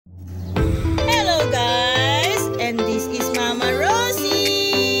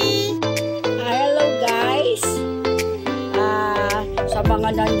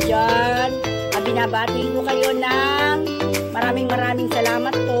binabati ko kayo ng maraming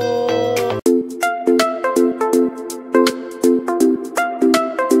salamat po.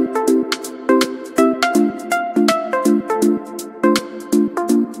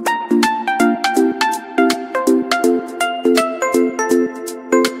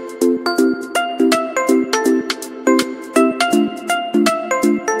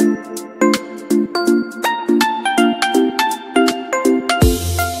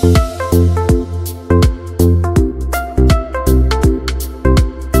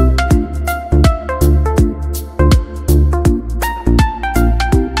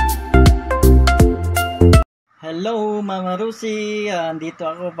 Hello Mama Rosie, andito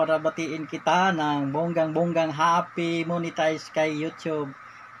ako para batiin kita ng bonggang happy monetize kay YouTube.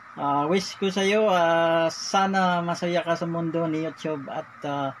 Wish ko sa iyo sana masaya ka sa mundo ni YouTube at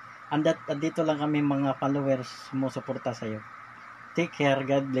andito lang kami mga followers sumusuporta sa iyo. Take care,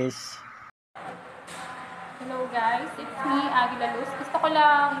 God bless. Hello guys, it's me, Aguila Luz. Gusto ko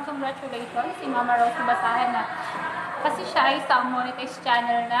lang congratulations si Mama Rosie Basahan na kasi siya ay isang monetize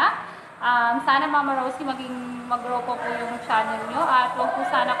channel na. Sana Mama Rosie mag-grow po yung channel nyo at huwag po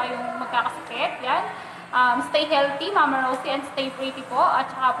sana kayong magkakasakit. Yan. Stay healthy Mama Rosie and stay pretty po.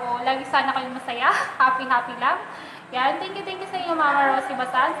 At saka po, lagi sana kayong masaya. Happy lang. Yan. Thank you sa inyo Mama Rosie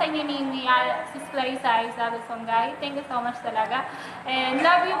Basan. Sa inyo ni Sis Clarissa Isabel-Songay. Thank you so much talaga. And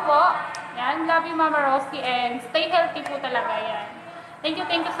love you po. Yan. Love you Mama Rosie and stay healthy po talaga. Yan. Thank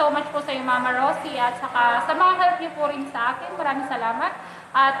you so much po sa iyo Mama Rosie at saka sa mga help niyo po rin sa akin. Maraming salamat.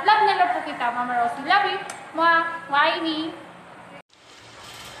 At love na love po kita, Mama Rosie. Love you. Mwah.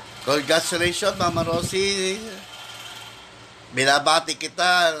 Congratulations, Mama Rosie. Binabati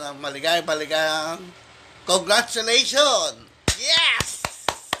kita ng maligayang congratulations. Yes!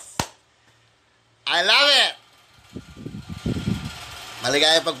 I love it.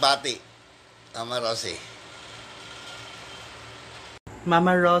 Maligayang pagbati, Mama Rosie.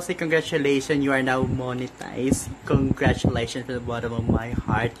 Mama Rosie, congratulations, you are now monetized. Congratulations from the bottom of my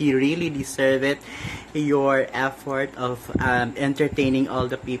heart. You really deserve it. Your effort of entertaining all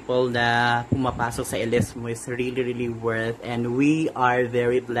the people na pumapasok sa LS mo is really worth, and we are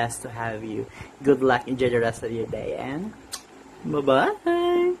very blessed to have you. Good luck, enjoy the rest of your day, and bye-bye.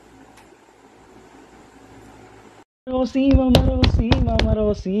 Mama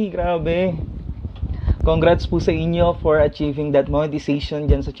Rosie, grabe. Congrats po sa inyo for achieving that monetization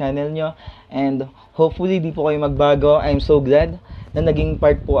dyan sa channel nyo. And hopefully di po kayo magbago. I'm so glad na naging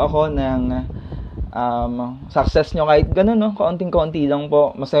part po ako ng success nyo. Kahit ganun, no? Kaunting-kaunti lang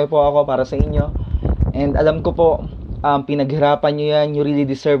po. Masaya po ako para sa inyo. And alam ko po, pinaghirapan nyo yan. You really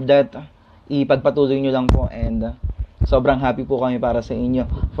deserve that. Ipagpatuloy nyo lang po. And sobrang happy po kami para sa inyo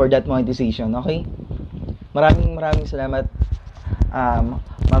for that monetization. Okay? Maraming salamat,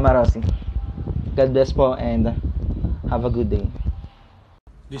 Mama Rosie. God bless po and have a good day.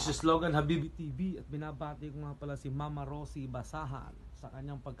 This is Logan Habibi TV at binabati ko nga pala si Mama Rosie Basahan sa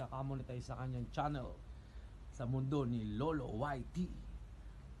kanyang pagkakamonetize sa kanyang channel sa mundo ni Lolo YT.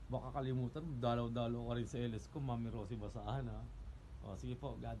 Baka kalimutan, dalaw-dalaw ka rin sa LS ko, Mami Rosie Basahan ha. O sige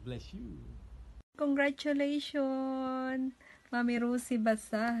po, God bless you. Congratulations, Mami Rosie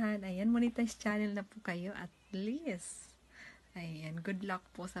Basahan. Ayan, monetize channel na po kayo at least. Ayan, good luck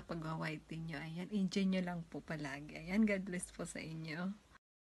po sa pag-white nyo. Ayan, enjoy nyo lang po palagi. Ayan, God bless po sa inyo.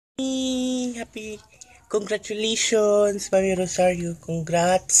 Happy congratulations, Mami Rosario.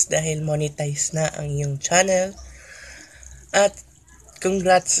 Congrats dahil monetize na ang iyong channel. At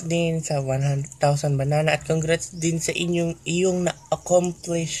congrats din sa 100,000 banana. At congrats din sa iyong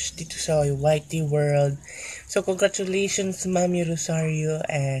na-accomplish dito sa YT world. So congratulations, Mami Rosario.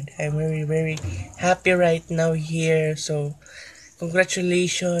 And I'm very happy right now here. So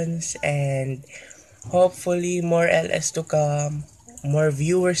congratulations and hopefully more LS to come, more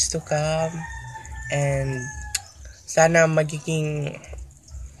viewers to come, and sana magiging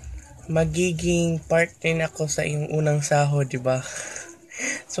part din ako sa iyong unang sahod, di ba?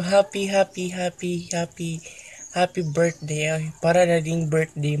 So happy birthday. Para na ding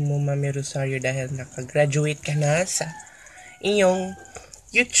birthday mo, Mami Rosario, dahil nakagraduate ka na sa iyong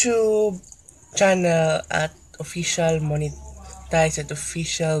YouTube channel at official monetize at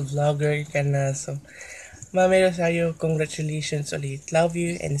official vlogger ka na. So Mami Rosario, congratulations ulit. Love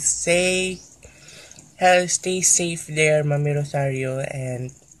you and stay safe there, Mami Rosario,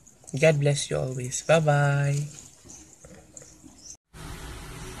 and God bless you always. Bye-bye.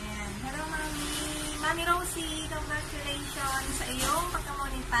 Hello, Mami Rosie, congratulations sa iyong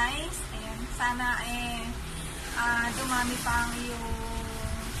pagka-monetize. Ayan, sana dumami pa ang iyong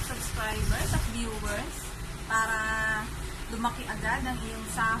subscribers at viewers para lumaki agad ang iyong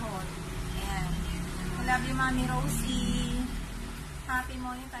sahod. Ayan. Love you, Mami Rosie. Happy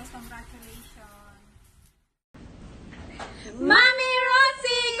monetize. Congratulations. Mami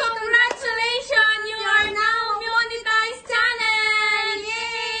Rosie, congratulations! You are now monetized channel!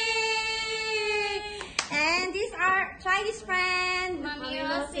 Yay! And these are Chinese friend. Mami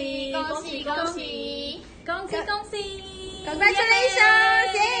Rosie, gongsi, gongsi. Gongsi, gongsi.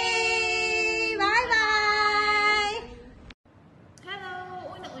 Congratulations! Yay! Bye-bye! Hello!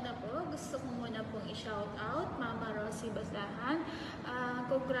 Una-una po, gusto ko muna pong i-shout out Mama Rosie Basahan.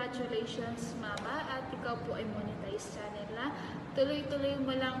 Congratulations, Mama, at ikaw po ay monetize channel na. Tuloy-tuloy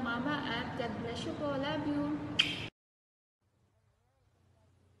mo lang, Mama, at God bless you po. Love you!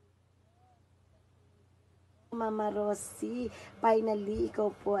 Mama Rosie, finally,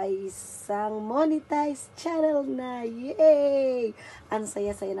 ikaw po ay isang monetized channel na. Yay! Ang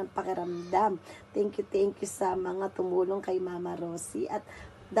saya-saya ng pakiramdam. Thank you sa mga tumulong kay Mama Rosie. At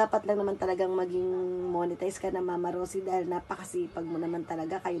dapat lang naman talagang maging monetize ka na, Mama Rosie, dahil napakasipag mo naman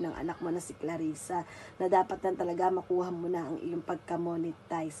talaga, kayo ng anak mo na si Clarissa, na dapat lang talaga makuha mo na ang iyong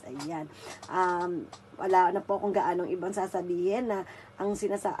pagka-monetize. Ayan. Wala na po akong gaanong ibang sasabihin na ang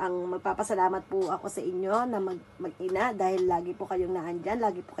magpapasalamat po ako sa inyo na mag-ina dahil lagi po kayong naandyan,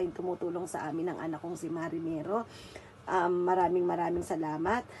 lagi po kayong tumutulong sa amin ng anak kong si Marimero. Maraming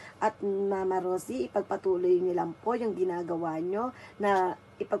salamat. At Mama Rosie, ipagpatuloy niyo lang po yung ginagawa nyo, na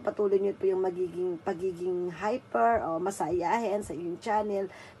ipagpatuloy niyo po yung pagiging hyper o masayahin sa iyong channel,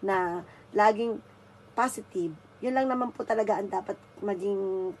 na laging positive. Yun lang naman po talaga ang dapat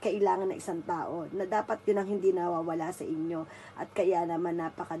maging kailangan ng isang tao, na dapat yun ang hindi nawawala sa inyo. At kaya naman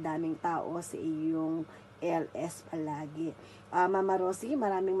napakadaming tao sa iyong LS palagi. Mama Rosie,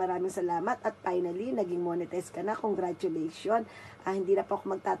 maraming salamat, at finally naging monetize ka na. Congratulations. Hindi na po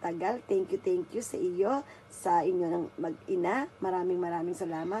ako magtatagal. Thank you sa iyo, sa inyo ng mag-ina. Maraming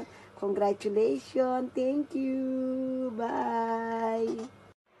salamat. Congratulations. Thank you. Bye.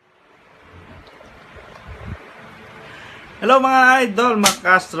 Hello mga idol, Mac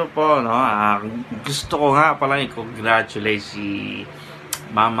Castro po, no? Gusto ko nga pala i-congratulate si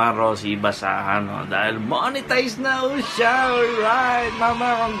Mama Rosie Basahan, no? Dahil monetize na siya. Alright,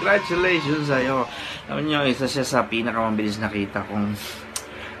 Mama, congratulations sa'yo. Alam nyo, isa siya sa pinakamabilis nakita kong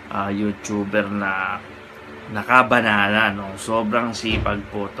YouTuber na nakabanala, no? Sobrang sipag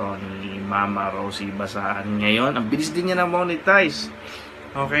po to ni Mama Rosie Basahan. Ngayon, ang bilis din niya na monetize.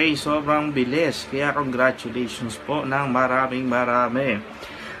 Okay, sobrang bilis. Kaya congratulations po ng marami.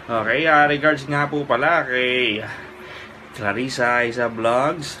 Okay, regards nga po pala kay Clarissa Isa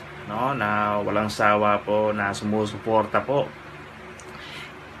Vlogs, no, na walang sawa po na sumusuporta po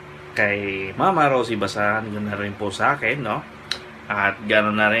kay Mama Rosie Basahan. Yun na rin po sa akin, no? At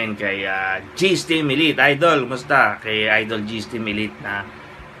gano'n na rin kay G-Steam Elite. Idol, kumusta? Kay Idol G-Steam Elite na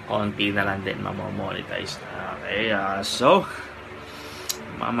konti na lang din mamomonetize na. Okay, so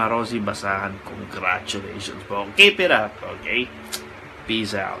Mama Rosie Basahan, congratulations po. Keep it up, okay?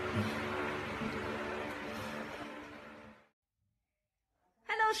 Peace out.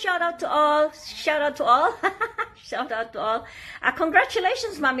 Hello, shout out to all. Shout out to all. Shout out to all.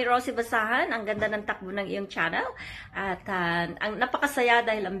 Congratulations, Mami Rosie Basahan. Ang ganda ng takbo ng iyong channel. At ang napakasaya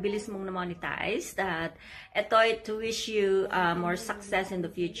dahil ang bilis mong na-monetize. At ito to wish you more success in the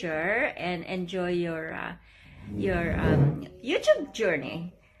future and enjoy your YouTube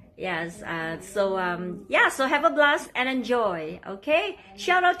journey. Yes, so have a blast and enjoy. Okay,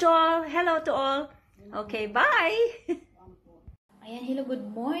 shout out to all, hello to all. Okay, bye. Ayan, hello, good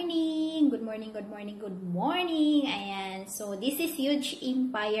morning. Ayan, so this is Huge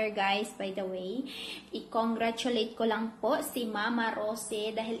Empire, guys, by the way. I-congratulate ko lang po si Mama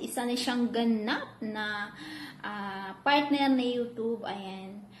Rosie dahil isa na siyang ganap na partner na YouTube.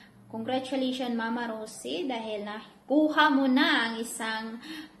 Ayan. Congratulations, Mama Rosie, dahil nakuha mo na ang isang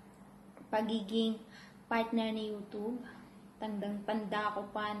pagiging partner ni YouTube. Tandang-tanda ko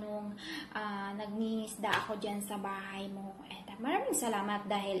pa nung nagningisda ako dyan sa bahay mo. Maraming salamat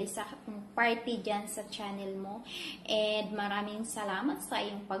dahil isa kong party dyan sa channel mo. And maraming salamat sa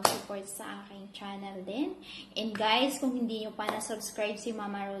iyong pag-support sa aking channel din. And guys, kung hindi nyo pa na-subscribe si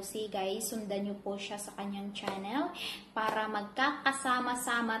Mama Rosie, guys, sundan nyo po siya sa kanyang channel para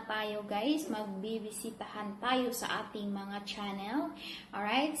magkakasama-sama tayo, guys. Magbibisitahan tayo sa ating mga channel.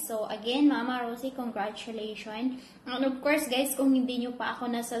 Alright? So, again, Mama Rosie, congratulations. And of course, guys, kung hindi nyo pa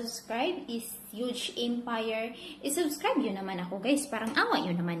ako na-subscribe, is Huge Empire, i-subscribe nyo naman ako, guys. Parang awa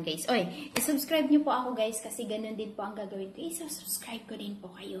nyo naman, guys. Oy, i-subscribe nyo po ako, guys, kasi ganun din po ang gagawin ko. I-subscribe ko din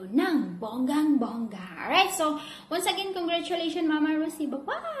po kayo ng bonggang-bongga. Alright, so, once again, congratulations, Mama Rosie.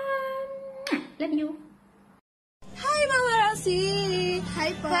 Bye-bye! Love you! Hi, Mama Rosie!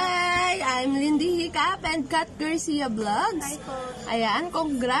 Hi po! Hi! I'm Lindy Hiccup and Kat Garcia Vlogs. Hi po! Ayan,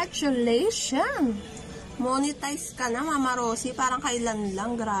 congratulations! Monetize ka na, Mama Rosie. Parang kailan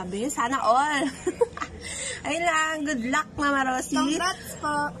lang. Grabe. Sana all. Ayun lang. Good luck, Mama Rosie. Congrats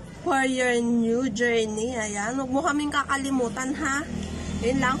po. For your new journey. Ayan. Huwag mo kaming kakalimutan, ha?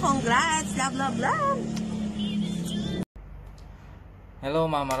 Ayun lang. Congrats. Love, love, love. Hello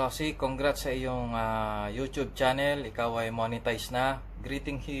Mama Rosie, congrats sa iyong YouTube channel. Ikaw ay monetize na.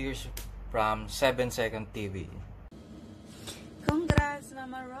 Greeting here from 7 Second TV. Congrats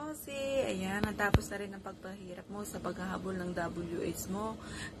Mama Rosie! Ayan, natapos na rin ang pagpahirap mo sa paghahabol ng WH mo.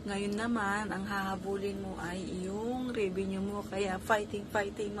 Ngayon naman, ang hahabulin mo ay yung revenue mo. Kaya fighting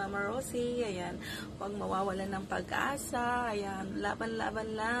Mama Rosie. Ayan, huwag mawawalan ng pag-asa. Ayan,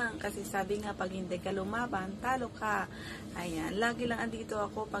 laban-laban lang. Kasi sabi nga, pag hindi ka lumaban, talo ka. Ayan, lagi lang andito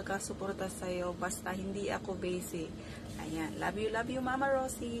ako pagkasuporta sa'yo. Basta hindi ako busy. Ayan, love you Mama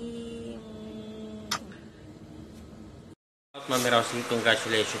Rosie! Mami Rosie,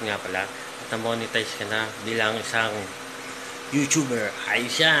 congratulations nga pala at na-monetize ka na bilang isang YouTuber.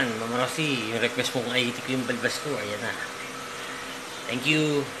 Ayos yan, Mama Rosie. Yung request mong ayiti ko yung balbas ko, ayan na. Thank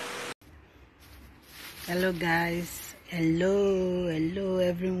you. Hello guys. Hello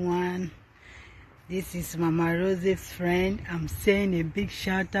everyone. This is Mama Rosie's friend. I'm saying a big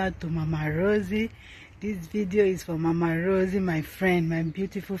shout out to Mama Rosie. This video is for Mama Rosie, my friend, my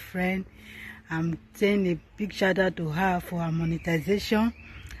beautiful friend. I'm saying a big shout out to her for her monetization.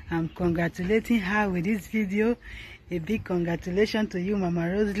 I'm congratulating her with this video. A big congratulations to you,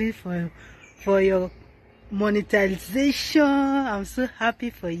 Mama Rosie, for your monetization. I'm so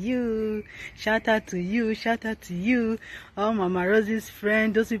happy for you. Shout out to you. Shout out to you. All Mama Rosie's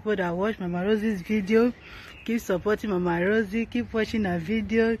friends, those people that watch Mama Rosie's video. Keep supporting Mama Rosie. Keep watching her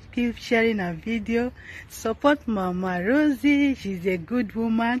video. Keep sharing her video. Support Mama Rosie. She's a good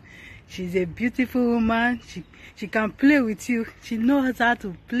woman. She's a beautiful woman. She can play with you. She knows how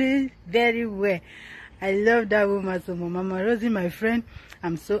to play very well. I love that woman so much. Mama Rosie, my friend,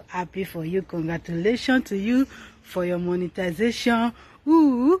 I'm so happy for you. Congratulations to you for your monetization.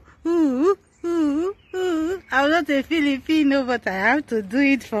 Ooh. I'm not a Filipino, but I have to do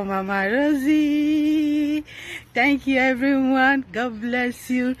it for Mama Rosie. Thank you, everyone. God bless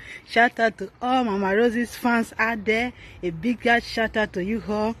you. Shout out to all Mama Rosie's fans out there. A big shout out to you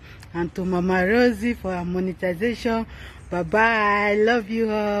all. And to Mama Rosie for her monetization. Bye-bye. Love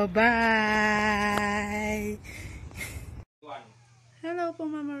you all. Bye. Hello po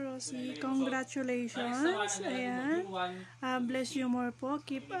Mama Rosie. Congratulations. Ayan. Bless you more po.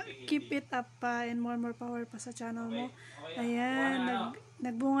 Keep it up pa and more power pa sa channel mo. Ayan.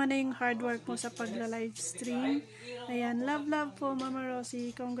 Nagbunga na yung hard work mo sa pagla-live stream. Ayan. Love po Mama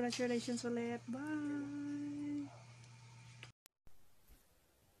Rosie. Congratulations ulit. Bye.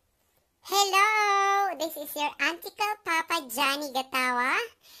 Hello! This is your Auntie Papa Johnny Gatawa,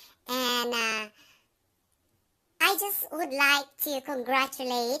 and I just would like to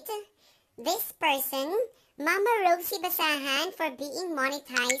congratulate this person, Mama Rosie Basahan, for being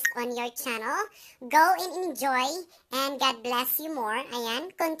monetized on your channel. Go and enjoy, and God bless you more.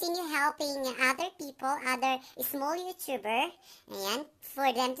 Ayan, continue helping other people, other small YouTuber, ayan,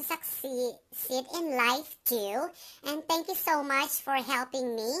 for them to succeed in life too. And thank you so much for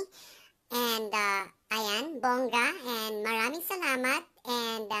helping me. And, ayan, bongga, and maraming salamat,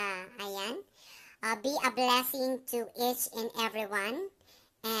 and, ayan, be a blessing to each and everyone,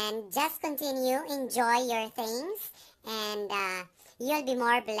 and just continue, enjoy your things, and, you'll be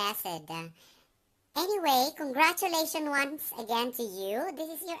more blessed. Anyway, congratulations once again to you.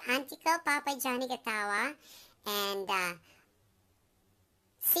 This is your Auntie Papa Johnny Gatawa, and,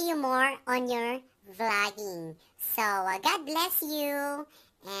 see you more on your vlogging. So, God bless you.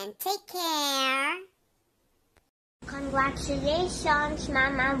 And take care. Congratulations,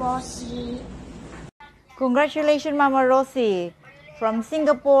 Mama Rosie. Congratulations, Mama Rosie. From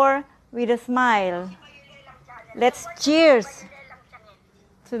Singapore with a smile. Let's cheers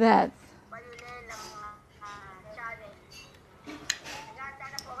to that.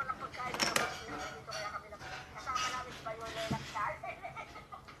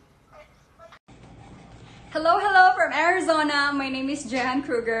 Hello from Arizona. My name is Jehan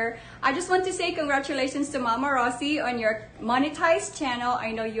Kruger. I just want to say congratulations to Mama Rosie on your monetized channel.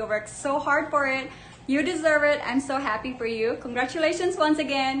 I know you worked so hard for it. You deserve it. I'm so happy for you. Congratulations once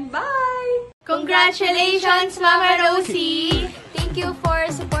again. Bye! Congratulations, Mama Rosie! Thank you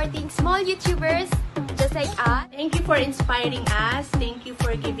for supporting small YouTubers just like us. Thank you for inspiring us. Thank you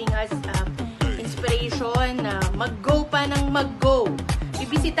for giving us inspiration na mag-go pa ng mag-go.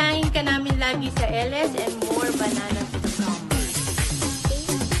 Bibisitahin ka namin lagi sa LS and more bananas to come.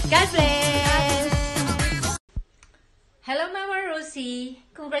 God bless! Hello, Mama Rosie.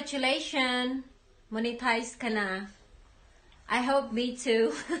 Congratulations! Monetize ka na. I hope me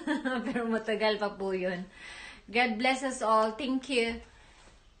too. Pero matagal pa po yun. God bless us all. Thank you.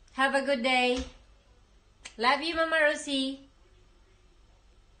 Have a good day. Love you, Mama Rosie.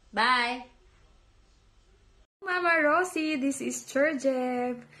 Bye. Mama Rosie, this is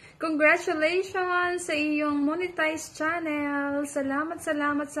Churjev. Congratulations sa iyong monetized channel. Salamat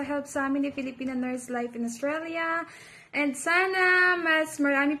sa help sa amin ni Filipina Nurse Life in Australia. And sana mas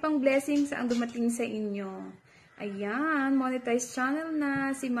marami pang blessings ang dumating sa inyo. Ayan, monetized channel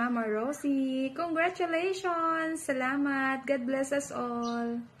na si Mama Rosie. Congratulations! Salamat! God bless us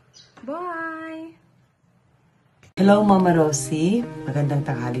all! Bye! Hello Mama Rosie, magandang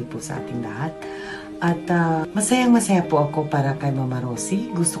tanghali po sa ating lahat. At masayang-masaya po ako para kay Mama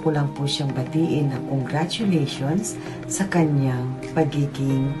Rosie. Gusto ko lang po siyang batiin na congratulations sa kanyang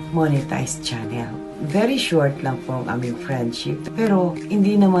pagiging monetized channel. Very short lang po ang aming friendship. Pero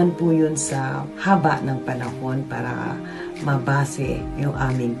hindi naman po yun sa haba ng panahon para mabase yung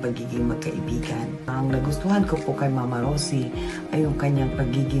aming pagiging magkaibigan. Ang nagustuhan ko po kay Mama Rosie ay yung kanyang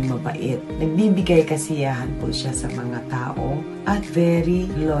pagiging mabait. Nagbibigay kasiyahan po siya sa mga tao at very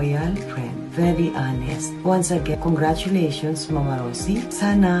loyal friend. Very honest. Once again, congratulations Mama Rosie.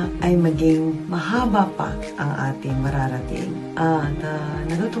 Sana ay maging mahaba pa ang ating mararating. At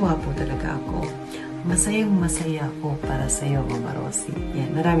natutuwa po talaga ako. Masayang-masaya ako para sa iyo, Mama Rosie.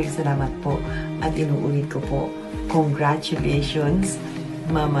 Yan, maraming salamat po at inuulit ko po, congratulations,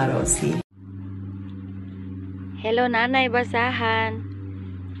 Mama Rosie. Hello, Nanay Basahan.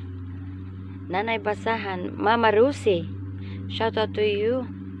 Nanay Basahan, Mama Rosie. Shout out to you.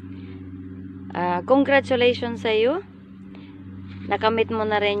 Congratulations sa iyo. Nakamit mo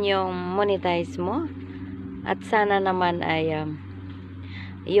na rin yung monetize mo. At sana naman ay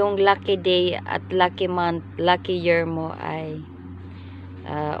yung lucky day at lucky month, lucky year mo ay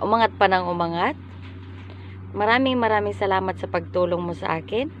umangat pa ng umangat. Maraming salamat sa pagtulong mo sa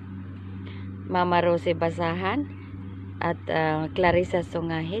akin, Mama Rosie Basahan at Clarissa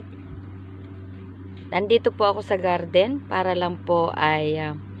Sungahit. Nandito po ako sa garden para lang po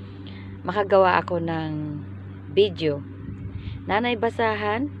ay makagawa ako ng video. Nanay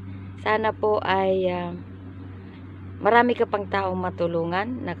Basahan, sana po ay marami ka pang taong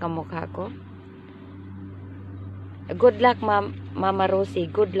matulungan na kamukha ko. Good luck, Mama Rosie.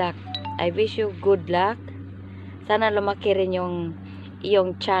 Good luck. I wish you good luck. Sana lumaki rin yung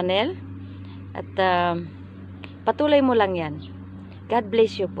iyong channel. At patuloy mo lang yan. God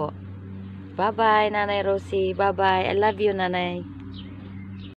bless you po. Bye-bye, Nanay Rosie. Bye-bye. I love you, Nanay.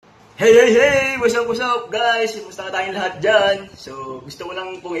 Hey! What's up guys? Kumusta ka tayong lahat dyan? So, gusto ko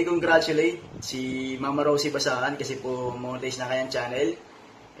lang pong i-congratulate si Mama Rosie Basahan kasi po monetize na kayang channel.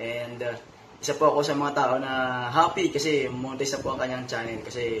 And isa po ako sa mga tao na happy kasi monetize na po ang kanyang channel.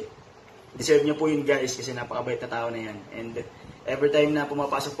 Kasi deserve niyo po yun guys kasi napakabait na tao na yan. And every time na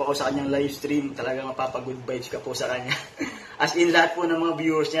pumapasok po ako sa kanyang live stream, talaga mapapag-good vibes ka po sa kanya. As in lahat po ng mga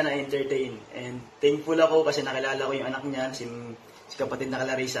viewers niya na-entertain. And thankful ako kasi nakilala ko yung anak niya, si kapatid na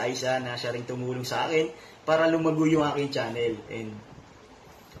Clarissa Aisa na siya rin tumulong sa akin para lumago yung aking channel. And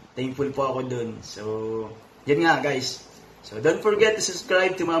thankful po ako dun. So, yan nga guys. So, don't forget to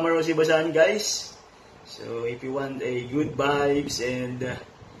subscribe to Mama Rosie Basahan guys. So, if you want a good vibes and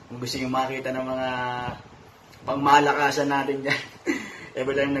kung gusto nyo makita ng mga pangmalakasan natin dyan,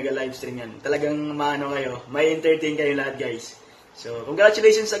 every time nag-live stream yan, talagang maano kayo, may entertain kayo lahat guys. So,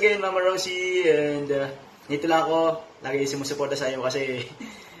 congratulations again Mama Rosie and dito lang ako, lagi sumusuporta sa iyo kasi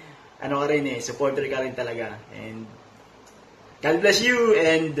ano ka rin supporter ka rin talaga. And God bless you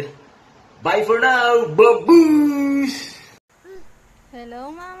and bye for now. Babush!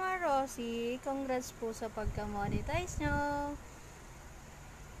 Hello Mama Rosie, congrats po sa pagka-monetize nyo.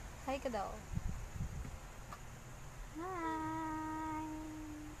 Hi ka daw.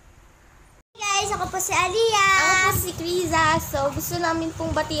 Guys, ako po si Aliyah. Ako po si Kriza. So, gusto namin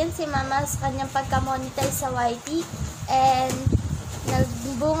pong batiin si Mama sa kanyang pagka-monetize sa YT. And,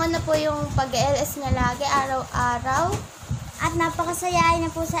 nagbunga na po yung pag-LS niya lagi, araw-araw. At napakasayahin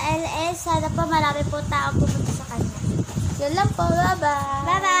na po sa LS. Sana po marami po tao pupunta sa kanya. Yun lang po. Bye-bye.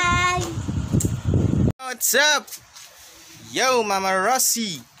 Bye-bye. What's up? Yo, Mama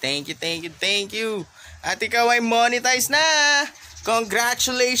Rosie. Thank you. At ikaw ay monetize na.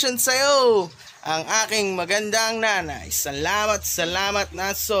 Congratulations sa'yo, ang aking magandang nanay. Salamat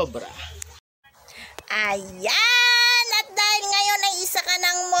na sobra. Ayan! At dahil ngayon ay isa ka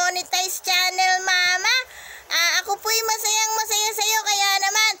ng monetize channel, Mama, ako po'y masayang-masaya sa'yo. Kaya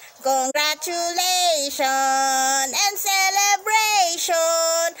naman, congratulations and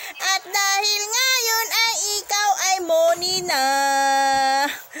celebration dahil ngayon ay ikaw ay Moni na.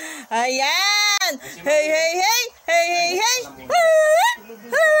 Ayan. Hey, hey, hey. Hey, hey, hey.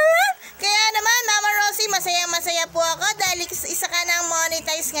 Kaya naman, Mama Rosie, masaya-masaya po ako dahil isa ka ng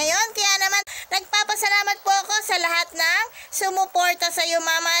monetize ngayon. Kaya naman, nagpapasalamat po ako sa lahat ng sumuporta sa iyo,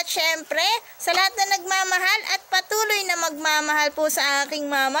 Mama. At syempre, sa lahat na nagmamahal at patuloy na magmamahal po sa aking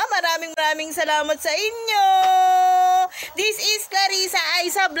Mama. Maraming salamat sa inyo. This is Clarissa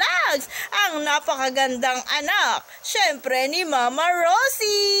Aiza Vlogs, ang napakagandang anak, syempre ni Mama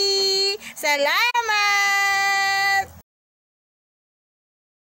Rosie. Salamat!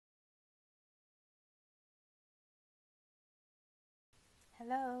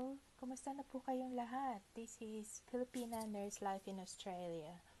 Hello! Kumusta na po kayong lahat? This is Filipina Nurse Life in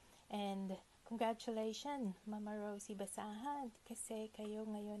Australia. And congratulations, Mama Rosie Basahan, kasi kayo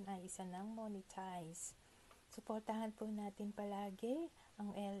ngayon ay isa ng monetize. Suportahan po natin palagi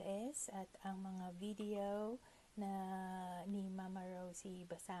ang LS at ang mga video na ni Mama Rosie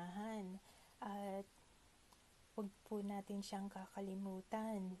Basahan. At huwag po natin siyang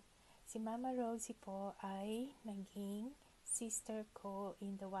kakalimutan. Si Mama Rosie po ay naging sister ko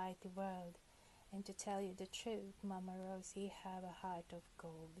in the white world. And to tell you the truth, Mama Rosie have a heart of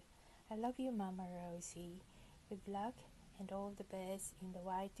gold. I love you, Mama Rosie. Good luck and all the best in the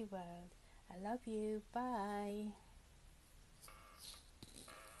white world. I love you. Bye.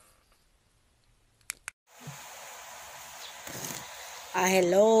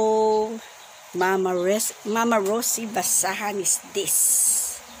 Hello. Mama Rosie Basahan is this.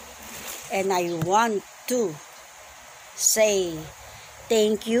 And I want to say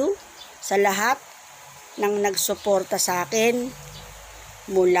thank you sa lahat ng nagsuporta sa akin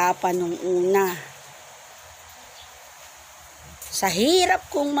mula pa nung una. Sa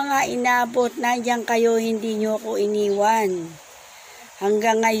hirap kong mga inabot, nandiyan kayo, hindi nyo ako iniwan.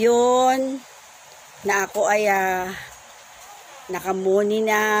 Hanggang ngayon na ako ay nakamoni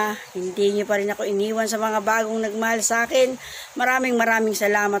na, hindi nyo pa rin ako iniwan sa mga bagong nagmahal sa akin. Maraming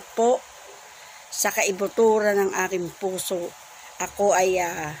salamat po sa kaibuturan ng aking puso. Ako ay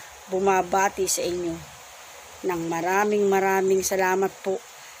bumabati sa inyo ng maraming salamat po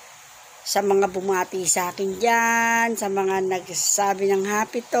sa mga bumati sa akin dyan, sa mga nagsasabi ng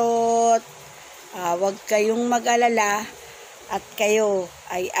happy thought. Huwag kayong mag-alala at kayo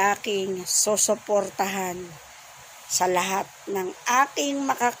ay aking susuportahan sa lahat ng aking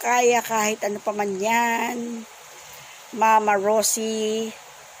makakaya, kahit ano pa man yan. Mama Rosie,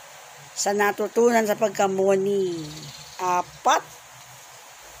 sa natutunan sa pagkamoni.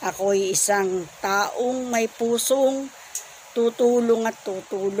 4, ako'y isang taong may pusong tutulong at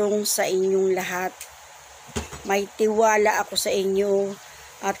tutulong sa inyong lahat. May tiwala ako sa inyo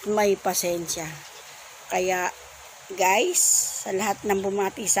at may pasensya. Kaya guys, sa lahat ng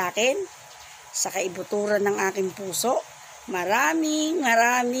bumati sa akin, sa kaibuturan ng aking puso, maraming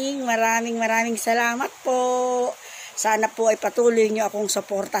salamat po. Sana po ay patuloy nyo akong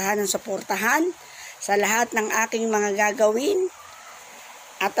suportahan sa lahat ng aking mga gagawin.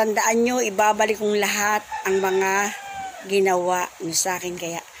 At tandaan nyo, ibabalik kong lahat ang mga ginawa nyo sa akin.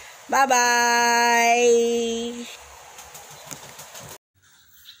 Kaya, bye-bye!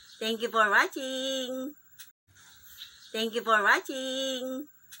 Thank you for watching! Thank you for watching!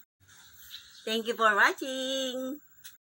 Thank you for watching!